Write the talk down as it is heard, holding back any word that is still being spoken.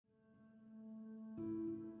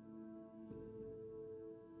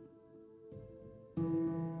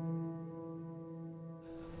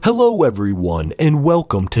Hello everyone and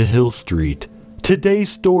welcome to Hill Street. Today's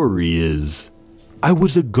story is, I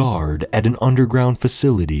was a guard at an underground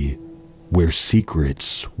facility where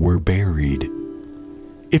secrets were buried.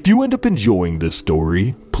 If you end up enjoying this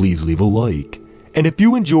story, please leave a like. And if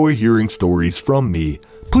you enjoy hearing stories from me,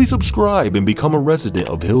 please subscribe and become a resident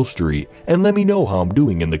of Hill Street and let me know how I'm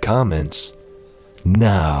doing in the comments.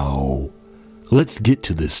 Now, let's get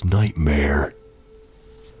to this nightmare.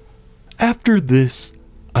 After this,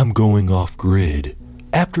 I'm going off grid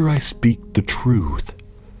after I speak the truth.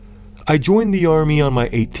 I joined the army on my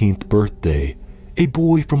 18th birthday, a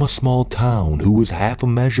boy from a small town who was half a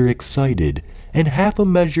measure excited and half a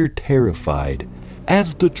measure terrified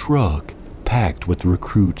as the truck, packed with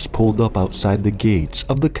recruits, pulled up outside the gates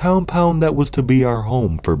of the compound that was to be our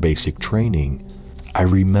home for basic training. I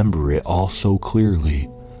remember it all so clearly.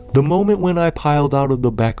 The moment when I piled out of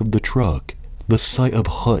the back of the truck, the sight of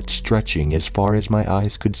huts stretching as far as my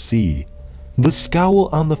eyes could see, the scowl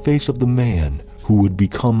on the face of the man who would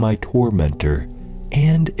become my tormentor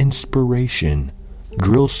and inspiration,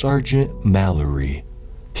 Drill Sergeant Mallory.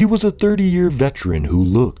 He was a 30-year veteran who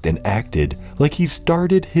looked and acted like he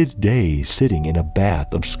started his day sitting in a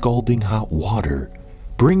bath of scalding hot water,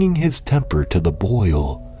 bringing his temper to the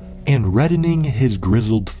boil and reddening his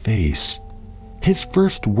grizzled face. His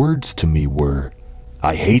first words to me were,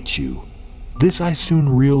 "I hate you." This I soon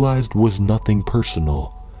realized was nothing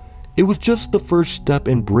personal. It was just the first step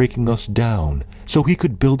in breaking us down so he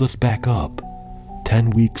could build us back up.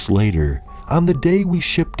 10 weeks later, on the day we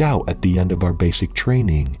shipped out at the end of our basic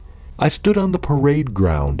training, I stood on the parade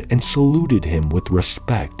ground and saluted him with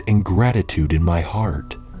respect and gratitude in my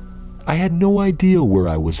heart. I had no idea where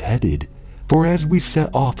I was headed, for as we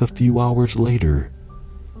set off a few hours later,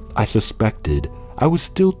 I suspected I was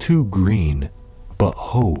still too green, but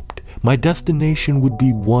hoped my destination would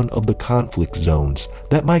be one of the conflict zones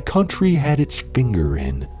that my country had its finger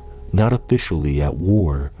in, not officially at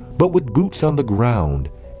war, but with boots on the ground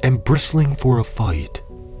and bristling for a fight.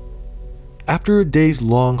 After a day's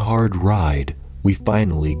long hard ride, we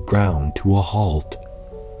finally ground to a halt.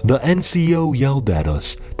 The NCO yelled at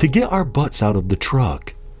us to get our butts out of the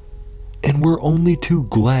truck, and we're only too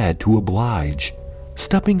glad to oblige,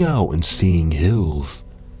 stepping out and seeing hills,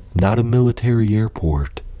 not a military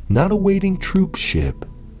airport, not a waiting troop ship,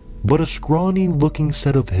 but a scrawny-looking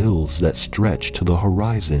set of hills that stretched to the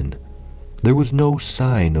horizon. There was no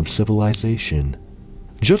sign of civilization,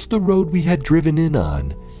 just the road we had driven in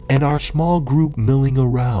on and our small group milling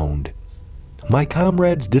around. My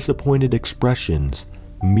comrades' disappointed expressions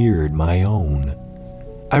mirrored my own.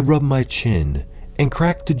 I rubbed my chin and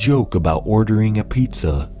cracked a joke about ordering a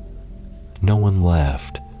pizza. No one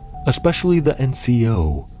laughed, especially the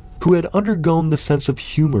NCO, who had undergone the sense of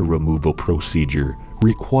humor removal procedure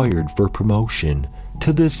required for promotion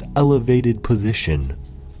to this elevated position.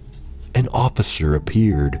 An officer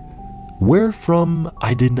appeared, where from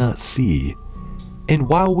I did not see, and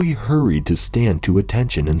while we hurried to stand to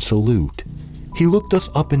attention and salute, he looked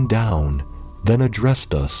us up and down, then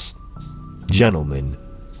addressed us. "Gentlemen,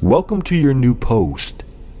 welcome to your new post.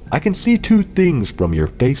 I can see two things from your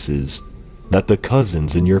faces, that the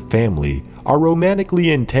cousins in your family are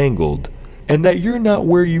romantically entangled, and that you're not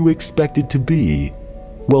where you expected to be.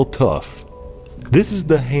 Well, tough. This is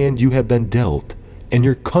the hand you have been dealt, and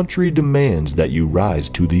your country demands that you rise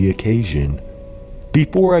to the occasion.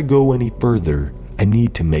 Before I go any further, I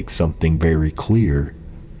need to make something very clear.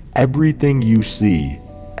 Everything you see,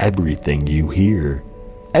 everything you hear,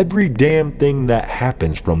 every damn thing that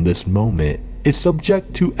happens from this moment is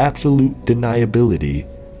subject to absolute deniability.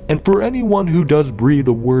 And for anyone who does breathe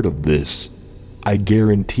a word of this, I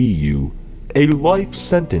guarantee you a life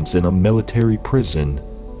sentence in a military prison.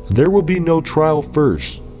 There will be no trial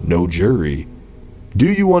first, no jury. Do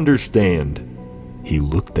you understand?" He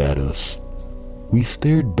looked at us. We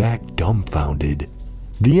stared back dumbfounded.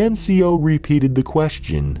 The NCO repeated the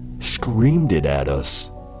question, screamed it at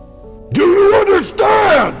us. "Do you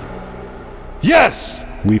understand?" "Yes,"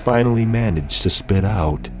 we finally managed to spit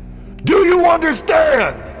out. "Do you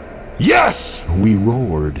understand?" "Yes!" we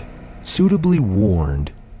roared. Suitably warned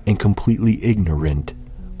and completely ignorant,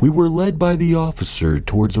 we were led by the officer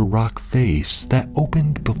towards a rock face that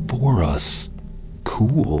opened before us.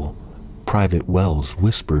 "Cool," Private Wells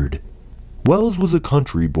whispered. Wells was a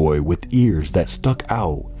country boy with ears that stuck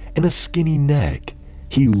out and a skinny neck.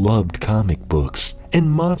 He loved comic books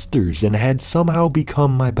and monsters and had somehow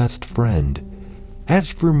become my best friend. As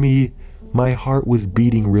for me, my heart was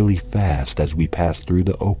beating really fast as we passed through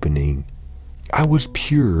the opening. I was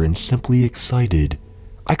pure and simply excited.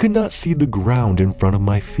 I could not see the ground in front of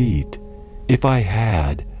my feet. If I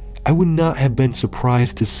had, I would not have been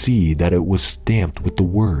surprised to see that it was stamped with the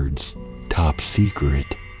words, "Top Secret."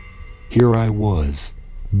 Here I was,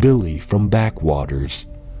 Billy from Backwaters,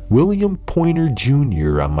 William Pointer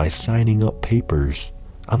Jr. on my signing up papers,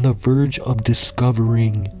 on the verge of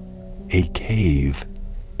discovering a cave,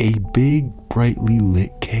 a big, brightly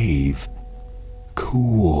lit cave.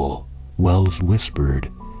 "Cool," Wells whispered,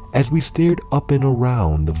 as we stared up and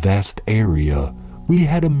around the vast area we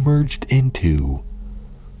had emerged into.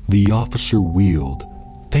 The officer wheeled,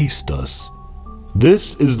 faced us.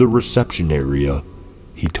 "This is the reception area,"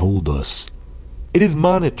 he told us. "It is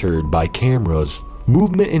monitored by cameras,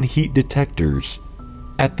 movement and heat detectors.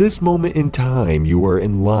 At this moment in time, you are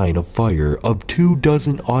in line of fire of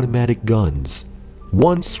 24 automatic guns,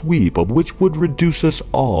 one sweep of which would reduce us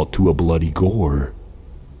all to a bloody gore."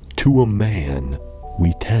 To a man,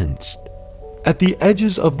 we tensed. At the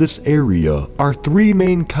edges of this area are 3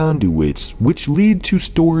 main conduits which lead to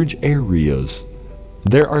storage areas.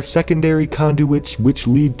 There are secondary conduits which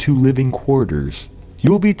lead to living quarters.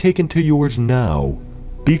 You'll be taken to yours now.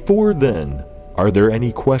 Before then, are there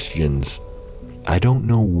any questions? I don't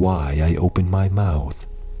know why I opened my mouth,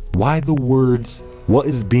 why the words, "what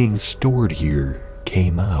is being stored here,"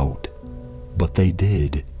 came out. But they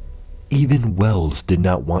did. Even Wells did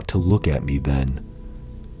not want to look at me then.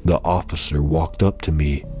 The officer walked up to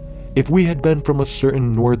me. If we had been from a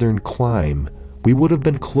certain northern clime, we would have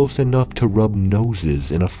been close enough to rub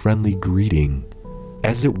noses in a friendly greeting.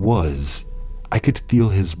 As it was, I could feel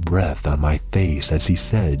his breath on my face as he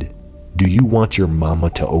said, "Do you want your mama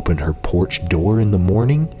to open her porch door in the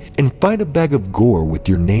morning and find a bag of gore with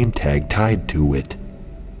your name tag tied to it?"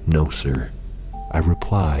 "No, sir," I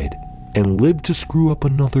replied, and lived to screw up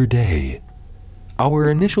another day. Our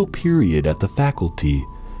initial period at the faculty,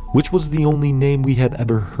 which was the only name we had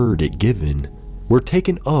ever heard it given, were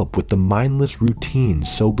taken up with the mindless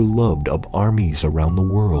routines so beloved of armies around the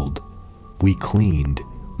world. We cleaned,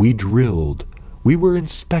 we drilled, we were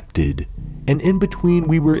inspected, and in between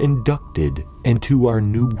we were inducted into our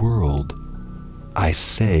new world. I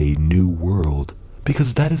say new world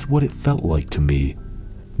because that is what it felt like to me.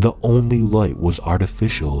 The only light was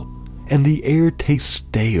artificial, and the air tastes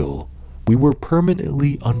stale. We were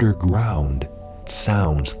permanently underground.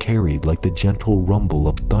 Sounds carried like the gentle rumble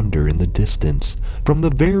of thunder in the distance from the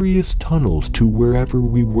various tunnels to wherever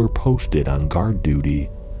we were posted on guard duty.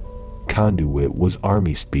 Conduit was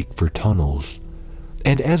army speak for tunnels.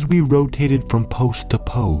 And as we rotated from post to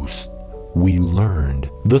post, we learned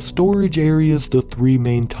the storage areas the 3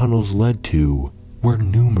 main tunnels led to were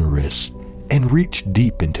numerous and reached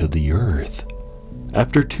deep into the earth.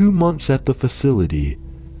 After 2 months at the facility,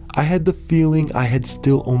 I had the feeling I had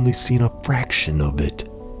still only seen a fraction of it.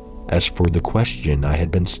 As for the question I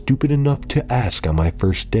had been stupid enough to ask on my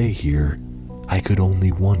first day here, I could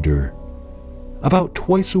only wonder. About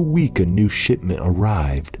twice a week a new shipment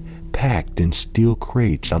arrived, packed in steel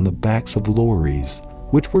crates on the backs of lorries,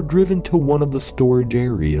 which were driven to one of the storage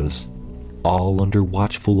areas, all under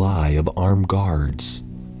watchful eye of armed guards.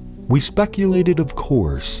 We speculated, of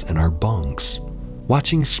course, in our bunks,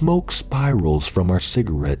 watching smoke spirals from our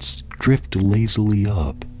cigarettes drift lazily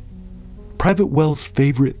up. Private Wells'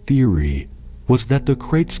 favorite theory was that the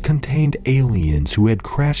crates contained aliens who had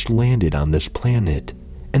crash-landed on this planet,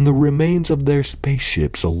 and the remains of their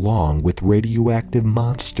spaceships along with radioactive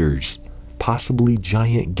monsters, possibly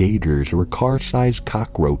giant gators or car-sized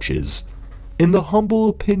cockroaches. In the humble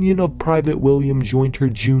opinion of Private William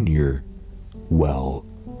Jointer Jr., well,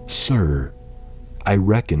 sir, I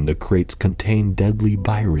reckon the crates contained deadly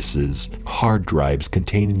viruses, hard drives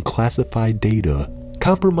containing classified data,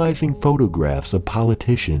 compromising photographs of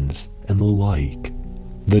politicians, and the like.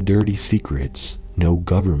 The dirty secrets no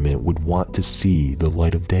government would want to see the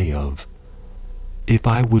light of day of. If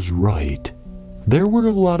I was right, there were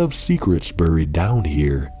a lot of secrets buried down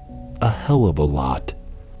here, a hell of a lot.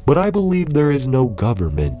 But I believe there is no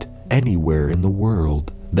government anywhere in the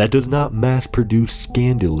world that does not mass-produce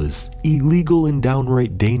scandalous, illegal, and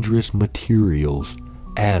downright dangerous materials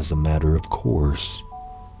as a matter of course.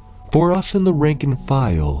 For us in the rank and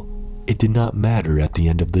file, it did not matter at the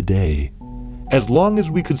end of the day. As long as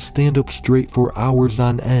we could stand up straight for hours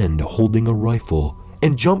on end holding a rifle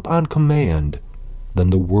and jump on command, then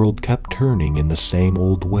the world kept turning in the same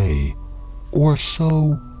old way. Or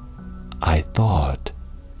so I thought,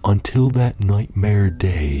 until that nightmare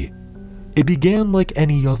day. It began like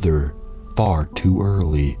any other, far too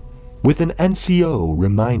early, with an NCO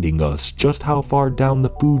reminding us just how far down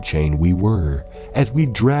the food chain we were as we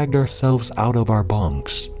dragged ourselves out of our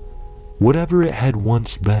bunks. Whatever it had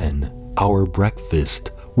once been, our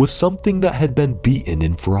breakfast was something that had been beaten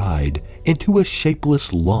and fried into a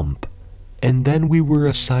shapeless lump, and then we were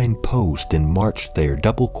assigned post and marched there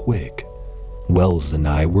double quick. Wells and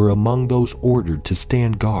I were among those ordered to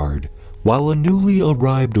stand guard while a newly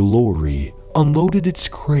arrived lorry unloaded its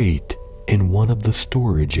crate in one of the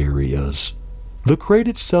storage areas. The crate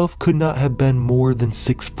itself could not have been more than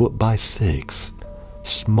 6 foot by 6,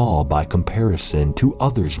 small by comparison to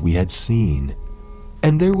others we had seen,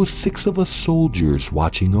 and there was 6 of us soldiers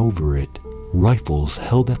watching over it, rifles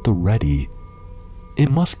held at the ready. "It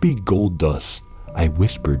must be gold dust," I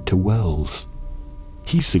whispered to Wells.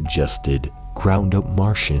 He suggested ground up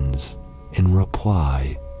Martians in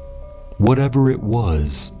reply. Whatever it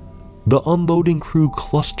was, the unloading crew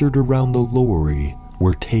clustered around the lorry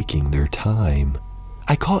were taking their time.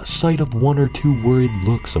 I caught sight of 1 or 2 worried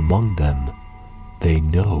looks among them. They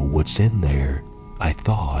know what's in there, I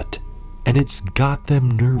thought, and it's got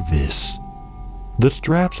them nervous. The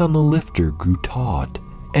straps on the lifter grew taut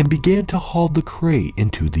and began to haul the crate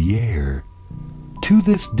into the air. To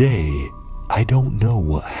this day, I don't know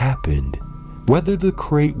what happened, whether the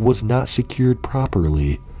crate was not secured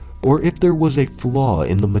properly or if there was a flaw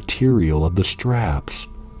in the material of the straps,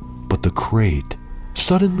 but the crate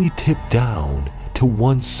suddenly tipped down to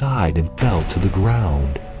one side and fell to the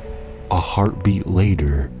ground. A heartbeat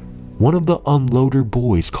later, one of the unloader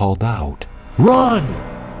boys called out, "Run!"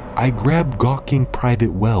 I grabbed gawking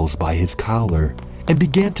Private Wells by his collar and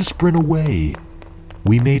began to sprint away.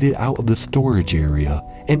 We made it out of the storage area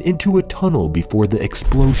and into a tunnel before the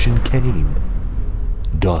explosion came.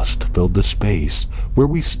 Dust filled the space where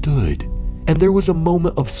we stood, and there was a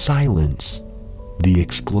moment of silence. The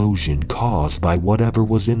explosion caused by whatever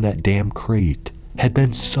was in that damn crate had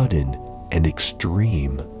been sudden and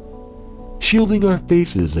extreme. Shielding our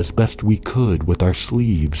faces as best we could with our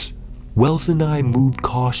sleeves, Wells and I moved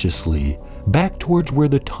cautiously back towards where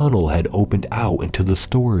the tunnel had opened out into the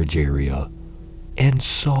storage area, and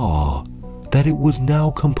saw that it was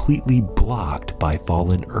now completely blocked by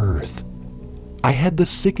fallen earth. I had the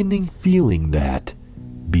sickening feeling that,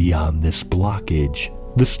 beyond this blockage,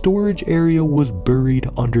 the storage area was buried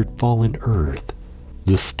under fallen earth.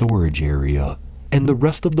 The storage area and the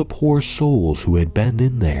rest of the poor souls who had been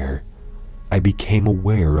in there. I became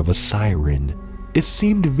aware of a siren. It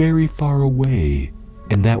seemed very far away,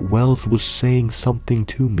 and that Wells was saying something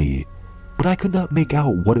to me, but I could not make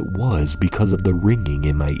out what it was because of the ringing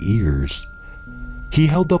in my ears. He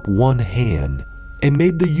held up one hand and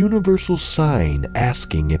made the universal sign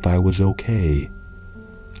asking if I was okay.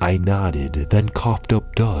 I nodded, then coughed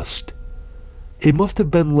up dust. It must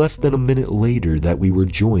have been less than a minute later that we were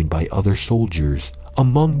joined by other soldiers,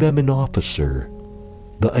 among them an officer.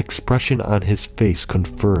 The expression on his face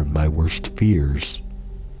confirmed my worst fears.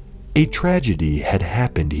 A tragedy had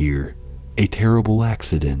happened here, a terrible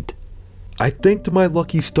accident. I thanked my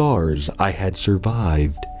lucky stars I had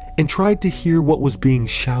survived and tried to hear what was being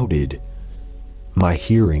shouted. My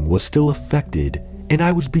hearing was still affected and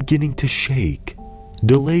I was beginning to shake.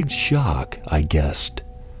 Delayed shock, I guessed.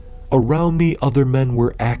 Around me other men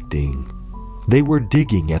were acting. They were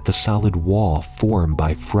digging at the solid wall formed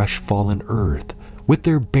by fresh fallen earth with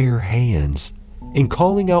their bare hands and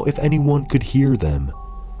calling out if anyone could hear them.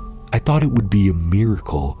 I thought it would be a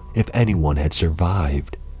miracle if anyone had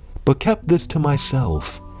survived, but kept this to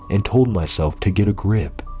myself and told myself to get a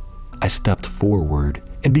grip. I stepped forward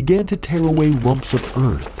and began to tear away lumps of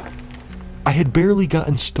earth. I had barely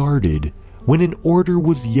gotten started when an order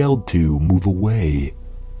was yelled to move away.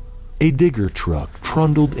 A digger truck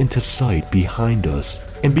trundled into sight behind us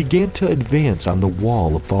and began to advance on the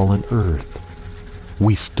wall of fallen earth.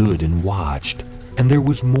 We stood and watched, and there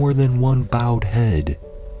was more than one bowed head,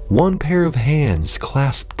 one pair of hands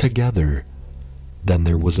clasped together. Then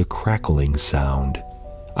there was a crackling sound.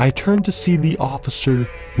 I turned to see the officer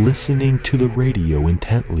listening to the radio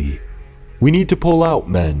intently. "We need to pull out,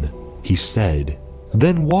 men," he said,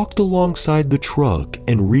 then walked alongside the truck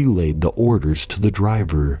and relayed the orders to the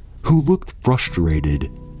driver, who looked frustrated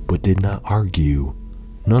but did not argue.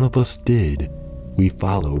 None of us did. We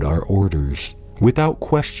followed our orders. Without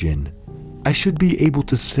question, I should be able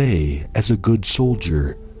to say as a good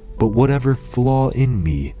soldier, but whatever flaw in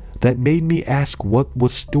me that made me ask what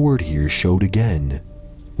was stored here showed again.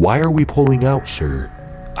 "Why are we pulling out, sir?"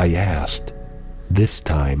 I asked. This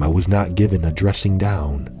time I was not given a dressing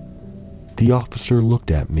down. The officer looked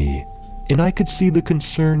at me, and I could see the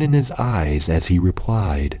concern in his eyes as he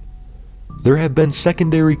replied, "There have been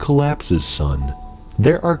secondary collapses, son.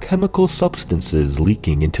 There are chemical substances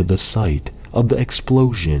leaking into the site of the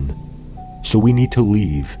explosion. So we need to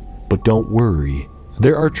leave, but don't worry.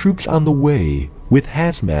 There are troops on the way with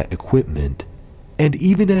hazmat equipment, And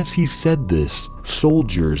even as he said this,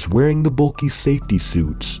 soldiers wearing the bulky safety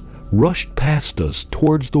suits rushed past us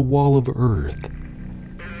towards the wall of earth.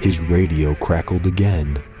 His radio crackled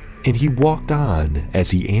again, and he walked on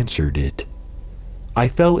as he answered it. I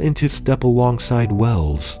fell into step alongside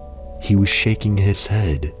Wells. He was shaking his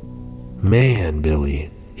head. "Man,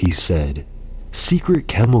 Billy," he said, "secret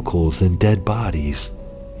chemicals in dead bodies.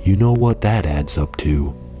 You know what that adds up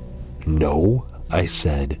to?" "No," I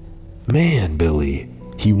said. "Man, Billy,"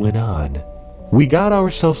 he went on, "we got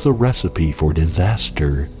ourselves a recipe for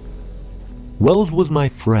disaster." Wells was my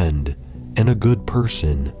friend and a good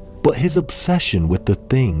person, but his obsession with the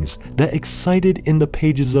things that excited in the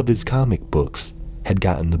pages of his comic books had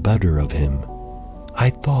gotten the better of him. I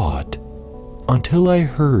thought, until I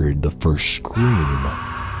heard the first scream.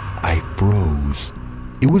 I froze.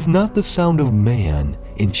 It was not the sound of man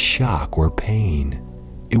in shock or pain.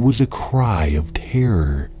 It was a cry of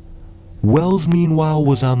terror. Wells, meanwhile,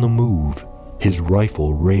 was on the move, his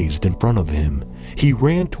rifle raised in front of him. He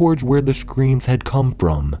ran towards where the screams had come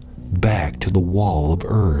from, back to the wall of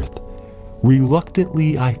earth.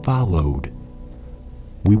 Reluctantly, I followed.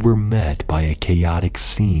 We were met by a chaotic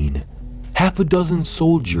scene. Half a dozen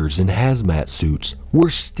soldiers in hazmat suits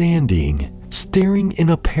were standing, staring in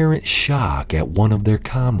apparent shock at one of their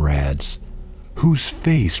comrades, whose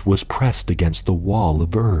face was pressed against the wall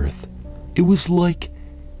of earth. It was like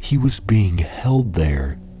he was being held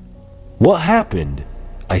there. "What happened?"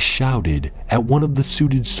 I shouted at one of the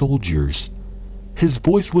suited soldiers. His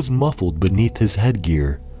voice was muffled beneath his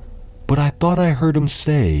headgear, but I thought I heard him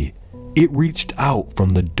say it reached out from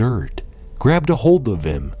the dirt, grabbed a hold of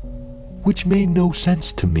him, which made no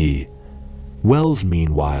sense to me. Wells,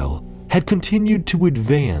 meanwhile, had continued to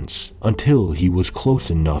advance until he was close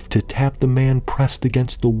enough to tap the man pressed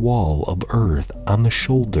against the wall of earth on the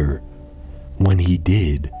shoulder. When he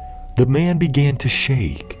did, the man began to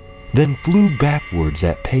shake, then flew backwards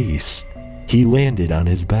at pace. He landed on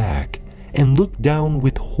his back and looked down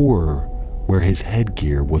with horror where his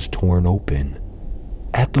headgear was torn open,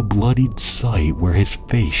 at the bloodied site where his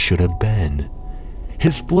face should have been.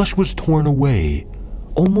 His flesh was torn away,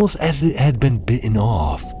 almost as it had been bitten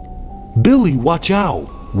off. "Billy, watch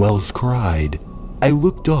out!" Wells cried. I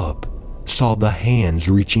looked up, saw the hands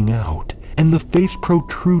reaching out, and the face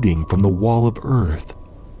protruding from the wall of earth.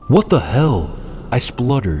 "What the hell?" I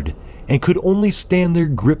spluttered, and could only stand there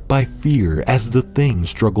gripped by fear as the thing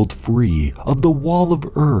struggled free of the wall of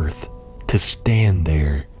earth to stand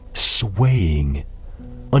there, swaying,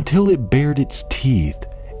 until it bared its teeth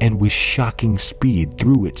and with shocking speed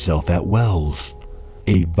threw itself at Wells.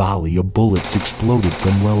 A volley of bullets exploded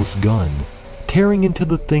from Wells' gun, tearing into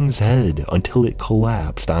the thing's head until it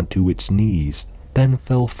collapsed onto its knees, then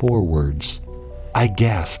fell forwards. I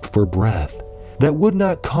gasped for breath that would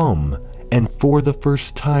not come, and for the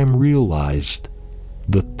first time realized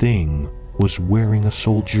the thing was wearing a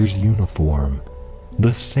soldier's uniform,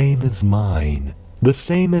 the same as mine, the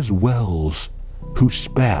same as Wells', who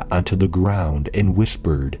spat onto the ground and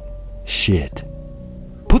whispered, "Shit."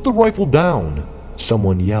 "Put the rifle down!"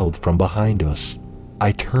 someone yelled from behind us.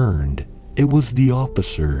 I turned. It was the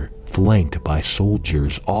officer, flanked by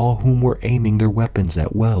soldiers, all whom were aiming their weapons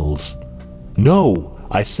at Wells. "No,"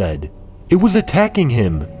 I said. "It was attacking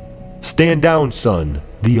him." "Stand down, son,"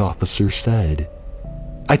 the officer said.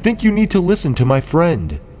 "I think you need to listen to my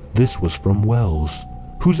friend." This was from Wells,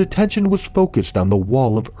 whose attention was focused on the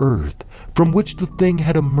wall of earth from which the thing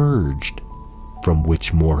had emerged, from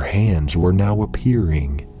which more hands were now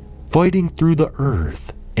appearing, fighting through the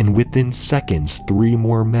earth, and within seconds 3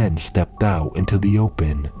 more men stepped out into the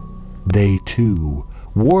open. They, too,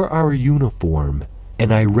 wore our uniform,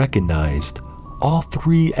 and I recognized all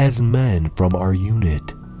 3 as men from our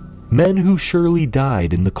unit. Men who surely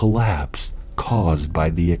died in the collapse caused by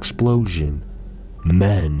the explosion.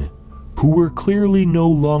 Men who were clearly no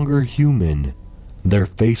longer human. Their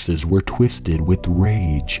faces were twisted with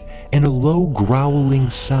rage, and a low growling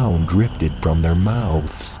sound drifted from their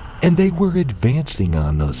mouths, and they were advancing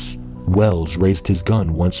on us. Wells raised his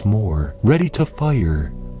gun once more, ready to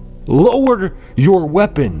fire. "Lower your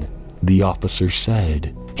weapon," the officer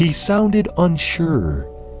said. He sounded unsure,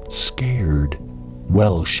 scared.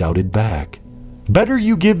 Wells shouted back, "Better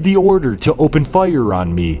you give the order to open fire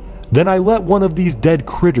on me than I let one of these dead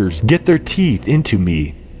critters get their teeth into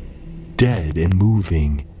me." Dead and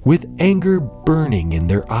moving, with anger burning in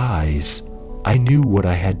their eyes, I knew what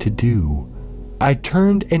I had to do. I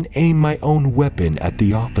turned and aimed my own weapon at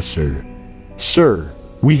the officer. "Sir,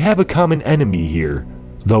 we have a common enemy here.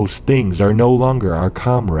 Those things are no longer our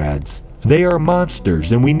comrades. They are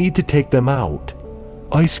monsters and we need to take them out."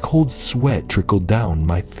 Ice-cold sweat trickled down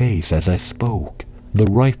my face as I spoke. The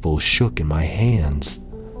rifle shook in my hands.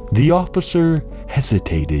 The officer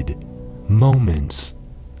hesitated. Moments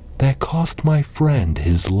that cost my friend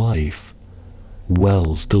his life.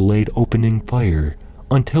 Wells delayed opening fire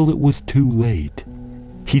until it was too late.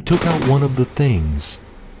 He took out one of the things.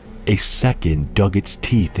 A second dug its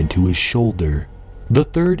teeth into his shoulder, the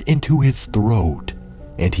third into his throat,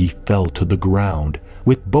 and he fell to the ground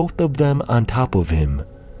with both of them on top of him.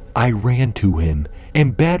 I ran to him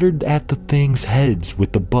and battered at the things' heads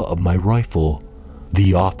with the butt of my rifle.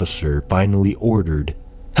 The officer finally ordered,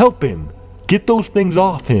 "Help him! Get those things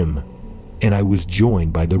off him!" And I was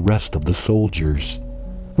joined by the rest of the soldiers.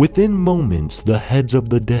 Within moments, the heads of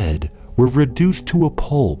the dead were reduced to a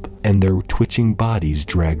pulp and their twitching bodies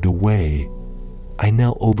dragged away. I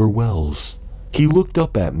knelt over Wells. He looked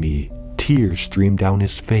up at me. Tears streamed down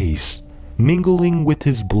his face, mingling with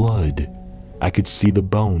his blood. I could see the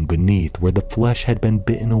bone beneath where the flesh had been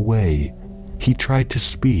bitten away. He tried to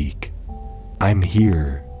speak. "I'm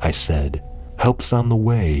here," I said. "Help's on the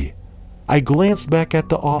way." I glanced back at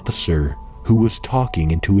the officer, who was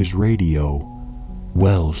talking into his radio.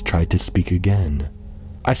 Wells tried to speak again.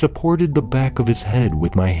 I supported the back of his head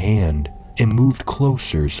with my hand and moved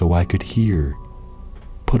closer so I could hear.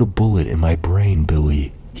 "Put a bullet in my brain,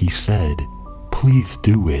 Billy," he said. "Please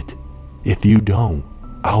do it. If you don't,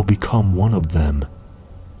 I'll become one of them."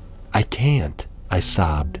 "I can't," I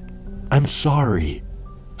sobbed. "I'm sorry."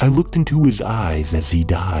 I looked into his eyes as he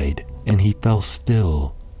died, and he fell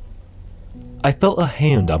still. I felt a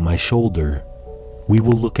hand on my shoulder. "We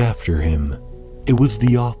will look after him." It was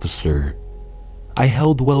the officer. I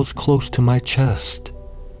held Wells close to my chest.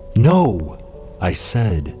 "No," I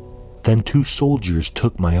said. Then two soldiers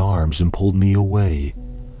took my arms and pulled me away.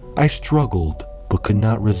 I struggled, but could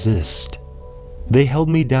not resist. They held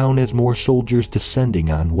me down as more soldiers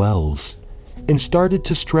descending on Wells, and started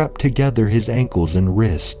to strap together his ankles and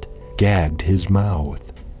wrist, gagged his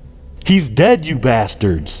mouth. "He's dead, you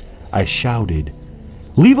bastards!" I shouted.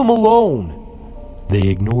 "Leave him alone!" They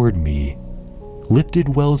ignored me,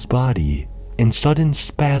 lifted Wells' body, and sudden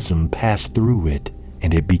spasm passed through it,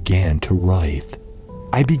 and it began to writhe.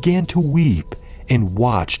 I began to weep and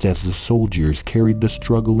watched as the soldiers carried the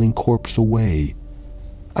struggling corpse away.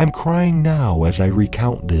 I'm crying now as I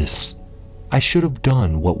recount this. I should have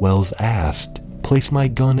done what Wells asked, placed my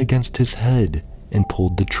gun against his head, and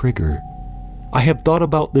pulled the trigger. I have thought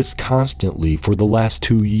about this constantly for the last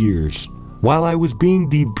 2 years, while I was being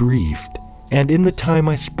debriefed, and in the time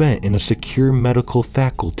I spent in a secure medical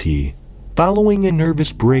faculty, following a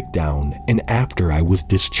nervous breakdown and after I was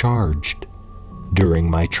discharged. During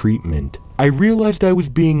my treatment, I realized I was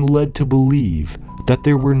being led to believe that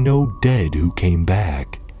there were no dead who came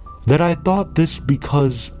back, that I thought this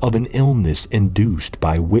because of an illness induced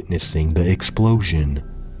by witnessing the explosion.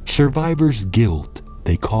 Survivor's guilt,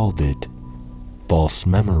 they called it. False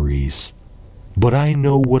memories. But I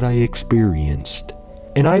know what I experienced,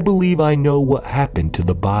 and I believe I know what happened to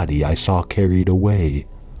the body I saw carried away.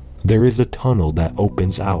 There is a tunnel that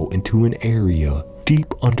opens out into an area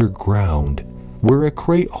deep underground where a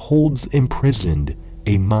crate holds imprisoned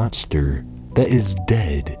a monster that is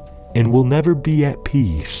dead and will never be at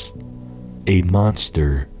peace. A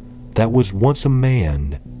monster that was once a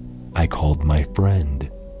man I called my friend.